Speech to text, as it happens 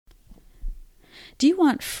Do you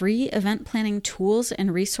want free event planning tools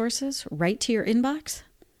and resources right to your inbox?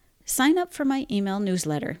 Sign up for my email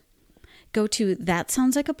newsletter. Go to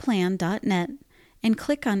thatsoundslikeaplan.net and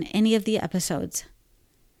click on any of the episodes.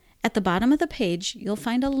 At the bottom of the page, you'll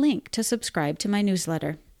find a link to subscribe to my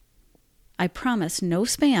newsletter. I promise no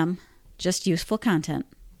spam, just useful content.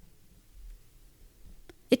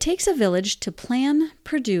 It takes a village to plan,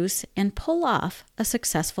 produce, and pull off a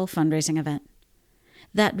successful fundraising event.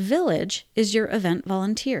 That village is your event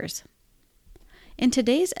volunteers. In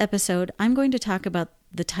today's episode, I'm going to talk about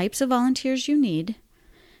the types of volunteers you need,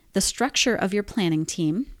 the structure of your planning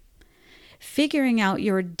team, figuring out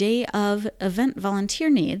your day of event volunteer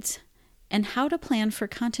needs, and how to plan for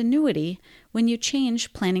continuity when you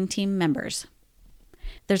change planning team members.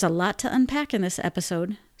 There's a lot to unpack in this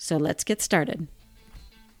episode, so let's get started.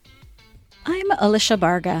 I'm Alicia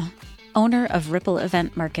Barga, owner of Ripple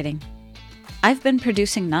Event Marketing. I've been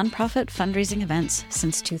producing nonprofit fundraising events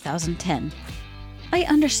since 2010. I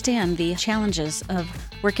understand the challenges of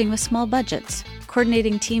working with small budgets,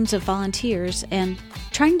 coordinating teams of volunteers, and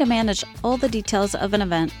trying to manage all the details of an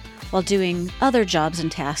event while doing other jobs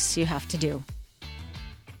and tasks you have to do.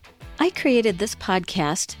 I created this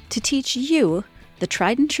podcast to teach you the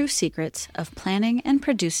tried and true secrets of planning and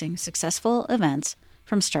producing successful events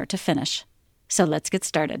from start to finish. So let's get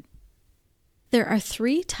started. There are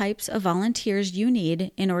 3 types of volunteers you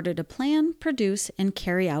need in order to plan, produce, and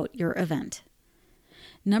carry out your event.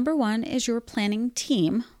 Number 1 is your planning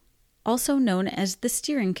team, also known as the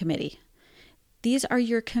steering committee. These are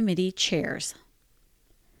your committee chairs.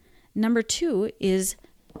 Number 2 is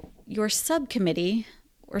your subcommittee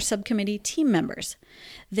or subcommittee team members.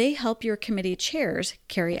 They help your committee chairs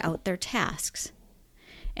carry out their tasks.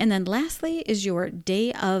 And then lastly is your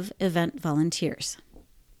day of event volunteers.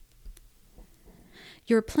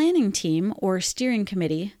 Your planning team or steering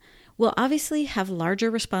committee will obviously have larger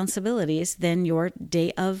responsibilities than your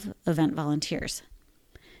day of event volunteers.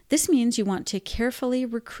 This means you want to carefully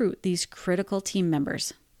recruit these critical team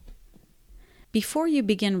members. Before you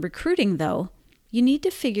begin recruiting, though, you need to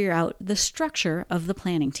figure out the structure of the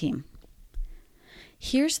planning team.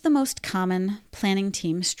 Here's the most common planning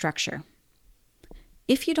team structure.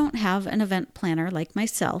 If you don't have an event planner like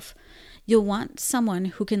myself, you'll want someone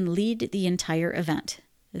who can lead the entire event.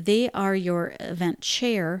 They are your event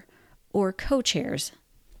chair or co-chairs.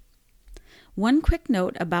 One quick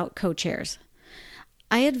note about co-chairs.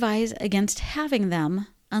 I advise against having them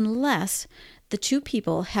unless the 2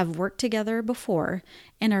 people have worked together before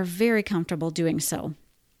and are very comfortable doing so.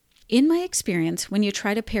 In my experience, when you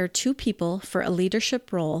try to pair 2 people for a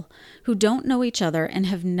leadership role who don't know each other and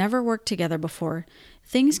have never worked together before,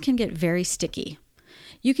 things can get very sticky.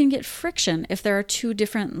 You can get friction if there are 2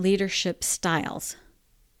 different leadership styles.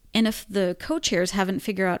 And if the co-chairs haven't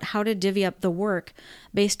figured out how to divvy up the work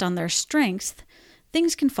based on their strengths,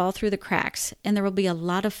 things can fall through the cracks, and there will be a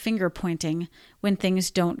lot of finger pointing when things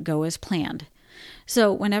don't go as planned.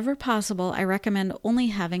 So whenever possible, I recommend only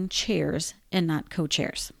having chairs and not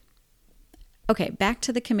co-chairs. Okay, back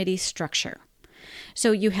to the committee structure.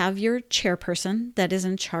 So you have your chairperson that is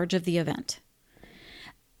in charge of the event.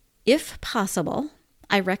 If possible,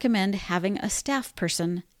 I recommend having a staff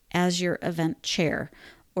person as your event chair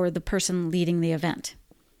or the person leading the event.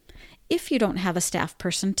 If you don't have a staff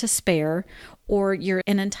person to spare or you're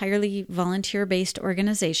an entirely volunteer-based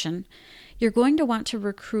organization, you're going to want to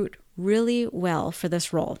recruit really well for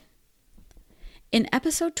this role. In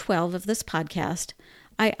episode 12 of this podcast,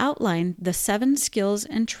 I outlined the 7 skills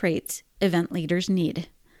and traits event leaders need.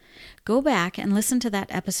 Go back and listen to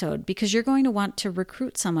that episode because you're going to want to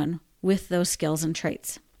recruit someone with those skills and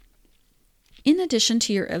traits. In addition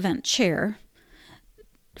to your event chair,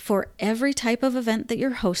 for every type of event that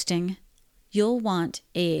you're hosting, you'll want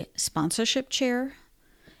a sponsorship chair,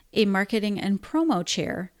 a marketing and promo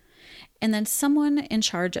chair, and then someone in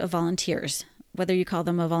charge of volunteers. Whether you call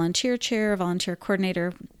them a volunteer chair, a volunteer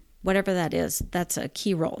coordinator, whatever that is, that's a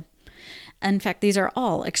key role. In fact, these are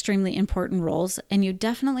all extremely important roles, and you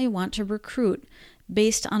definitely want to recruit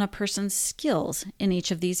based on a person's skills in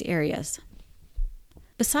each of these areas.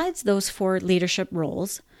 Besides those 4 leadership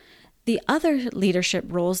roles, the other leadership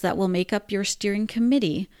roles that will make up your steering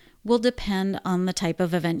committee will depend on the type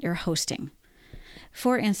of event you're hosting.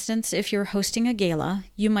 For instance, if you're hosting a gala,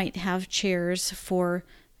 you might have chairs for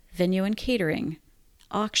venue and catering,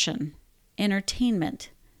 auction, entertainment,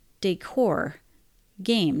 decor,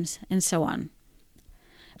 games, and so on.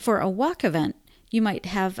 For a walk event, you might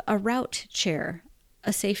have a route chair,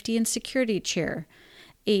 a safety and security chair,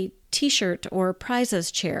 a t-shirt or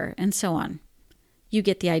prizes chair, and so on. You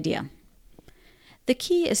get the idea. The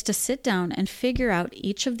key is to sit down and figure out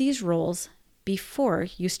each of these roles before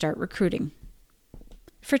you start recruiting.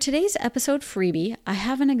 For today's episode freebie, I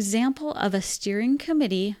have an example of a steering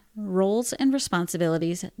committee roles and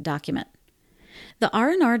responsibilities document. The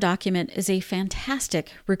R&R document is a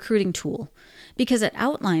fantastic recruiting tool because it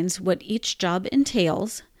outlines what each job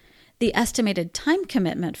entails, the estimated time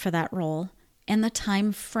commitment for that role, and the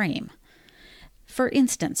time frame. For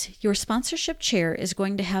instance, your sponsorship chair is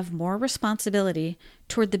going to have more responsibility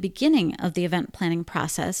toward the beginning of the event planning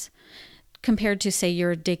process compared to, say,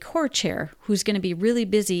 your decor chair, who's going to be really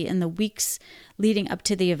busy in the weeks leading up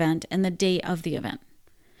to the event and the day of the event.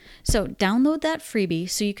 So download that freebie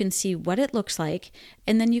so you can see what it looks like,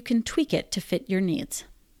 and then you can tweak it to fit your needs.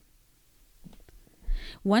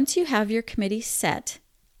 Once you have your committee set,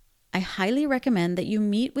 I highly recommend that you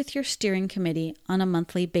meet with your steering committee on a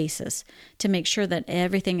monthly basis to make sure that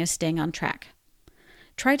everything is staying on track.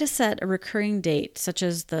 Try to set a recurring date, such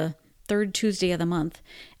as the third Tuesday of the month,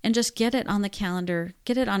 and just get it on the calendar,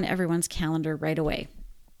 get it on everyone's calendar right away.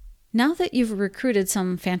 Now that you've recruited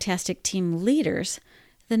some fantastic team leaders,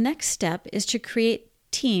 the next step is to create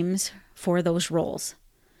teams for those roles.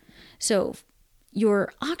 So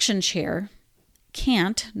your auction chair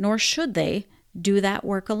can't, nor should they, do that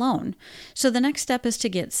work alone. So the next step is to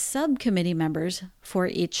get subcommittee members for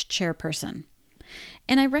each chairperson.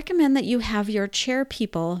 And I recommend that you have your chair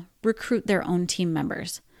people recruit their own team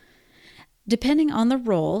members. Depending on the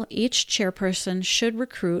role, each chairperson should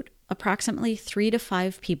recruit approximately 3 to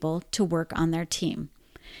 5 people to work on their team.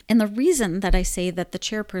 And the reason that I say that the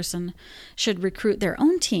chairperson should recruit their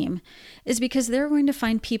own team is because they're going to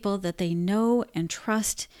find people that they know and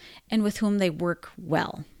trust and with whom they work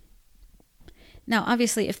well. Now,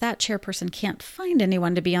 obviously, if that chairperson can't find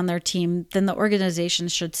anyone to be on their team, then the organization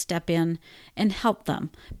should step in and help them.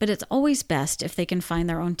 But it's always best if they can find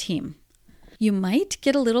their own team. You might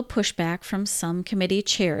get a little pushback from some committee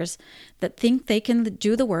chairs that think they can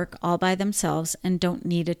do the work all by themselves and don't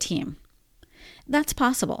need a team. That's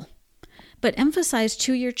possible. But emphasize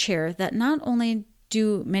to your chair that not only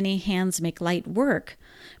do many hands make light work,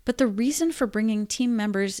 but the reason for bringing team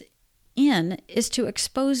members in is to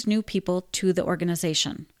expose new people to the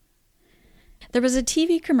organization. There was a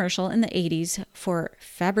TV commercial in the 80s for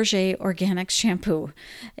Fabergé Organics shampoo.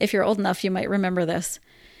 If you're old enough, you might remember this.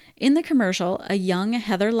 In the commercial, a young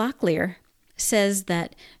Heather Locklear says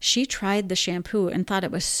that she tried the shampoo and thought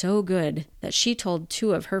it was so good that she told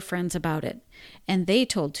 2 of her friends about it, and they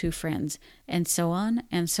told 2 friends, and so on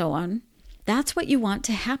and so on. That's what you want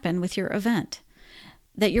to happen with your event,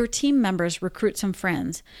 that your team members recruit some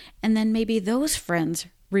friends, and then maybe those friends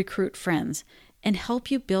recruit friends and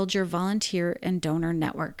help you build your volunteer and donor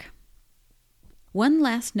network. One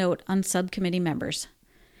last note on subcommittee members.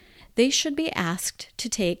 They should be asked to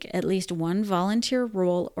take at least one volunteer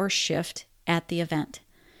role or shift at the event.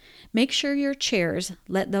 Make sure your chairs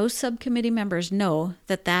let those subcommittee members know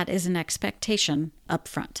that that is an expectation up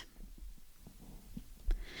front.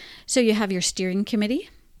 So you have your steering committee.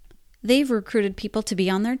 They've recruited people to be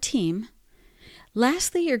on their team.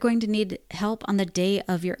 Lastly, you're going to need help on the day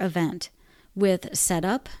of your event with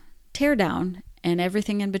setup, tear down, and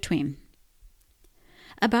everything in between.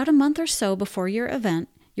 About a month or so before your event,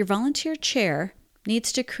 your volunteer chair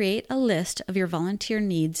needs to create a list of your volunteer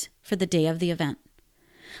needs for the day of the event.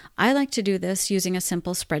 I like to do this using a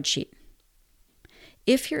simple spreadsheet.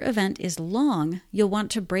 If your event is long, you'll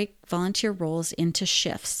want to break volunteer roles into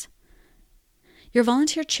shifts. Your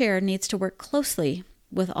volunteer chair needs to work closely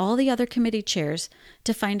with all the other committee chairs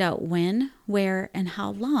to find out when, where, and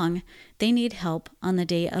how long they need help on the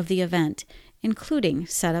day of the event, including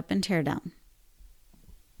setup and teardown.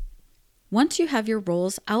 Once you have your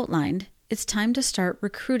roles outlined, it's time to start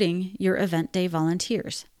recruiting your event day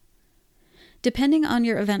volunteers. Depending on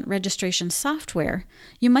your event registration software,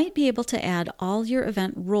 you might be able to add all your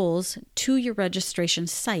event roles to your registration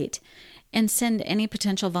site and send any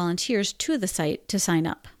potential volunteers to the site to sign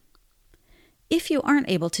up. If you aren't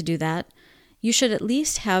able to do that, you should at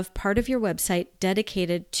least have part of your website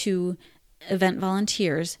dedicated to event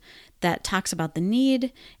volunteers that talks about the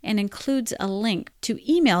need and includes a link to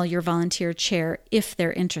email your volunteer chair if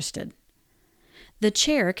they're interested. The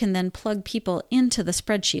chair can then plug people into the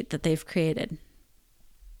spreadsheet that they've created.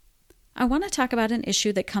 I want to talk about an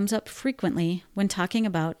issue that comes up frequently when talking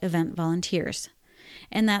about event volunteers,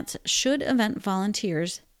 and that's should event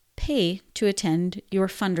volunteers pay to attend your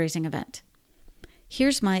fundraising event?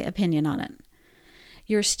 Here's my opinion on it.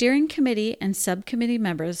 Your steering committee and subcommittee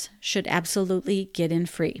members should absolutely get in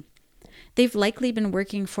free. They've likely been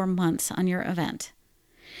working for months on your event.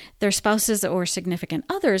 Their spouses or significant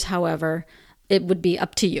others, however, it would be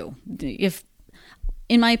up to you.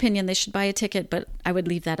 In my opinion, they should buy a ticket, but I would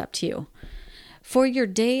leave that up to you. For your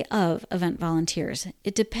day of event volunteers,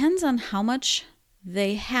 it depends on how much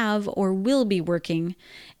they have or will be working,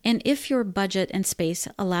 and if your budget and space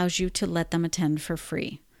allows you to let them attend for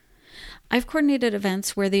free. I've coordinated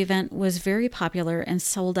events where the event was very popular and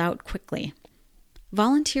sold out quickly.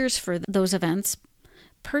 Volunteers for those events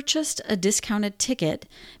purchased a discounted ticket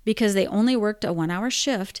because they only worked a 1-hour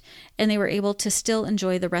shift and they were able to still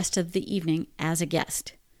enjoy the rest of the evening as a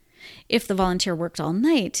guest. If the volunteer worked all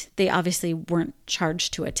night, they obviously weren't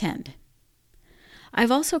charged to attend.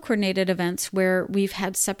 I've also coordinated events where we've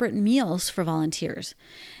had separate meals for volunteers.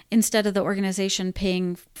 Instead of the organization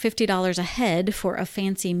paying $50 a head for a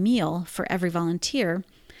fancy meal for every volunteer,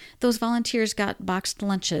 those volunteers got boxed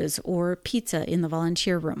lunches or pizza in the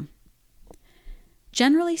volunteer room.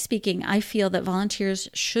 Generally speaking, I feel that volunteers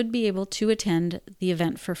should be able to attend the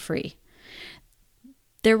event for free.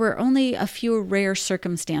 There were only a few rare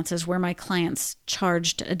circumstances where my clients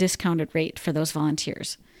charged a discounted rate for those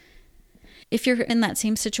volunteers. If you're in that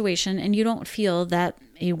same situation and you don't feel that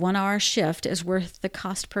a 1-hour shift is worth the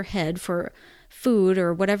cost per head for food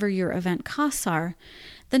or whatever your event costs are,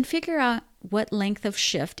 then figure out what length of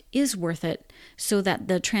shift is worth it so that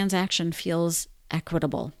the transaction feels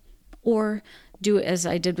equitable. Or do as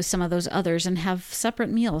I did with some of those others and have separate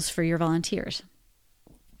meals for your volunteers.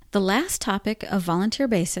 The last topic of volunteer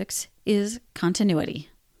basics is continuity.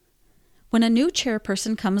 When a new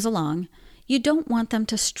chairperson comes along, you don't want them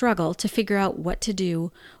to struggle to figure out what to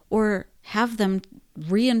do or have them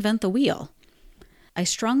reinvent the wheel. I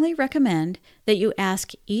strongly recommend that you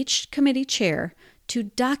ask each committee chair to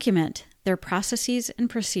document their processes and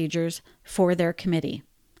procedures for their committee.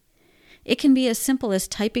 It can be as simple as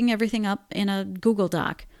typing everything up in a Google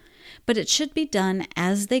Doc, but it should be done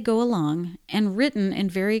as they go along and written in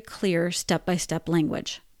very clear step-by-step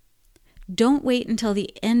language. Don't wait until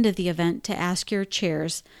the end of the event to ask your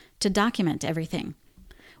chairs to document everything.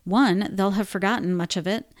 1, they'll have forgotten much of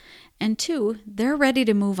it, and 2, they're ready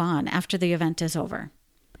to move on after the event is over.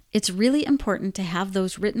 It's really important to have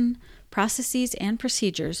those written processes and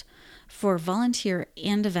procedures for volunteer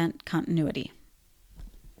and event continuity.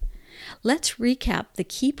 Let's recap the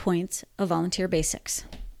key points of volunteer basics.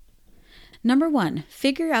 Number 1,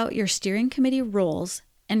 figure out your steering committee roles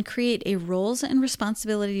and create a roles and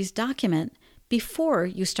responsibilities document before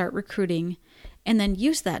you start recruiting, and then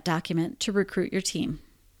use that document to recruit your team.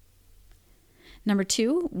 Number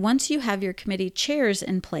 2, once you have your committee chairs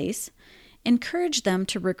in place, encourage them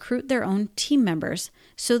to recruit their own team members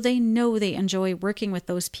so they know they enjoy working with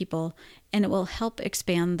those people, and it will help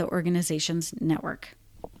expand the organization's network.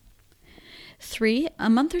 3, a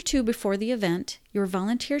month or 2 before the event, your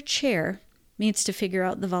volunteer chair needs to figure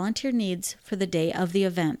out the volunteer needs for the day of the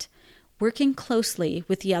event, working closely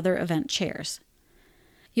with the other event chairs.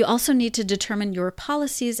 You also need to determine your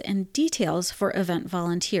policies and details for event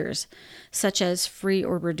volunteers, such as free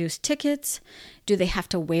or reduced tickets. Do they have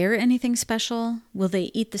to wear anything special? Will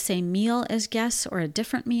they eat the same meal as guests or a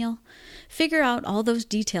different meal? Figure out all those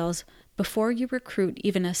details before you recruit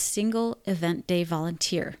even a single event day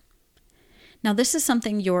volunteer. Now, this is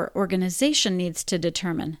something your organization needs to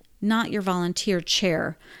determine, not your volunteer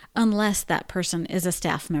chair, unless that person is a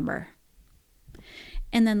staff member.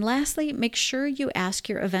 And then lastly, make sure you ask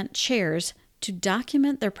your event chairs to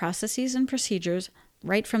document their processes and procedures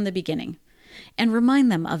right from the beginning, and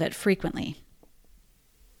remind them of it frequently.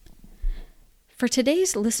 For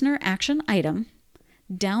today's listener action item,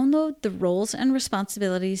 download the roles and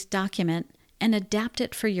responsibilities document and adapt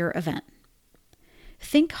it for your event.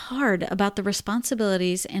 Think hard about the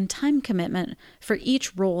responsibilities and time commitment for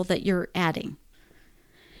each role that you're adding.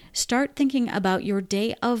 Start thinking about your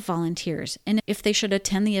day of volunteers and if they should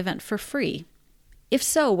attend the event for free. If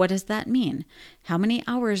so, what does that mean? How many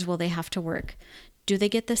hours will they have to work? Do they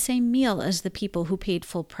get the same meal as the people who paid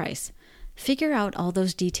full price? Figure out all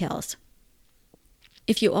those details.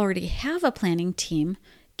 If you already have a planning team,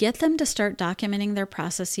 get them to start documenting their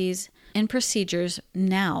processes and procedures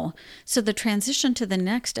now so the transition to the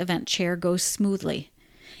next event chair goes smoothly.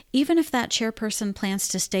 Even if that chairperson plans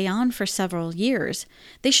to stay on for several years,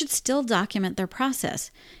 they should still document their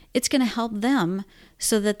process. It's going to help them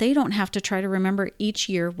so that they don't have to try to remember each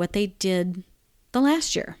year what they did the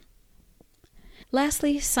last year.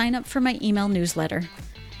 Lastly, sign up for my email newsletter.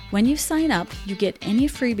 When you sign up, you get any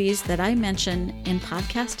freebies that I mention in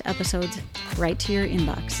podcast episodes right to your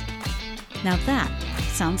inbox. Now that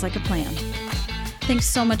sounds like a plan. Thanks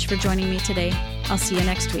so much for joining me today. I'll see you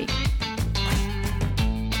next week.